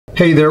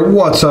Hey there,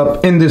 what's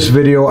up? In this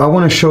video, I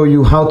want to show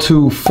you how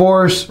to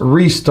force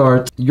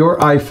restart your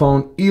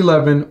iPhone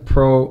 11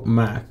 Pro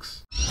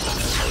Max.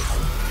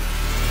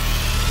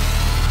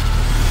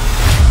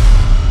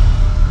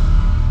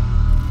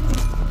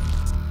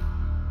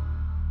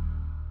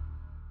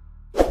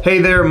 Hey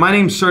there, my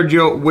name's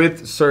Sergio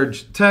with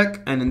Serge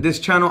Tech, and in this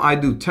channel I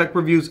do tech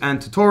reviews and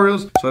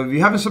tutorials. So if you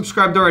haven't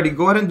subscribed already,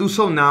 go ahead and do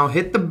so now.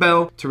 Hit the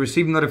bell to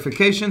receive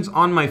notifications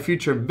on my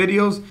future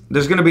videos.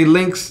 There's going to be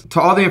links to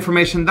all the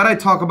information that I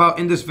talk about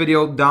in this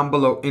video down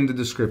below in the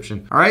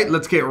description. All right,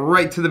 let's get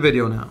right to the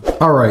video now.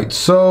 All right,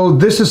 so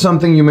this is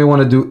something you may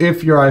want to do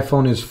if your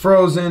iPhone is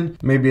frozen.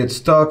 Maybe it's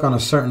stuck on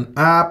a certain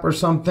app or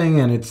something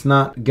and it's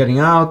not getting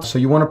out. So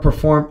you want to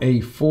perform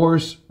a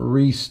force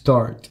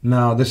restart.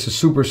 Now, this is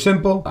super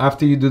simple.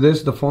 After you do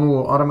this, the phone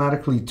will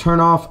automatically turn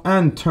off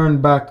and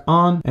turn back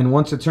on. And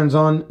once it turns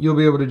on, you'll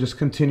be able to just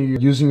continue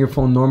using your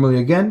phone normally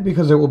again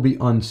because it will be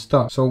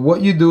unstuck. So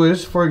what you do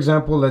is, for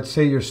example, let's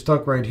say you're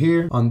stuck right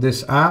here on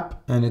this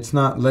app and it's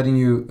not letting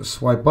you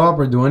swipe up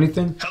or do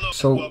anything.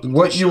 So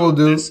what you will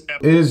do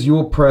is you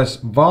will press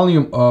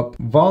volume up,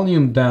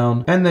 volume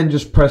down, and then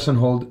just press and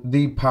hold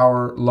the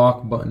power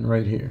lock button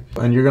right here.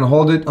 And you're going to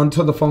hold it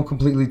until the phone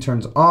completely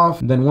turns off.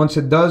 Then once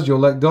it does, you'll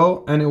let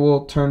go and it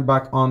will turn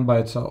back on by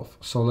itself.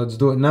 So let's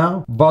do it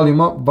now. Volume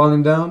up,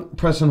 volume down,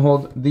 press and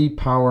hold the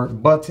power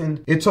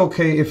button. It's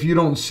okay if you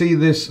don't see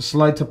this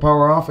slide to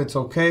power off. It's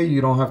okay.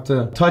 You don't have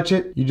to touch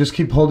it. You just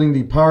keep holding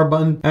the power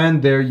button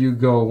and there you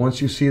go.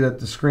 Once you see that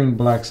the screen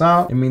blacks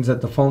out, it means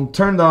that the phone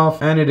turned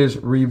off and it is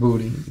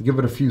rebooting. Give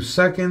it a few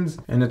seconds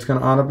and it's going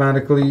to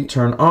automatically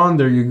turn on.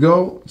 There you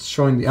go. It's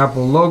showing the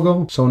Apple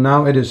logo. So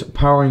now it is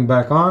powering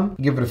back on.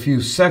 Give it a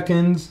few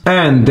seconds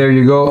and there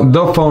you go.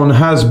 The phone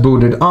has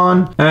booted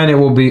on and it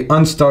will be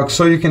unstuck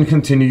so you can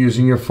continue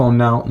using your phone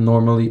now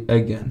normally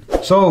again.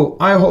 So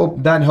I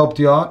hope that helped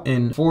you out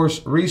in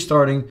force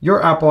restarting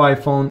your Apple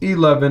iPhone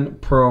 11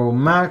 Pro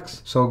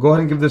Max. So go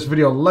ahead and give this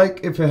video a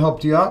like if it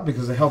helped you out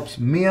because it helps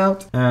me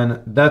out.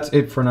 And that's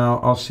it for now.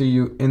 I'll see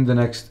you in the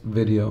next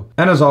video.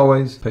 And as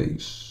always,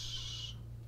 peace.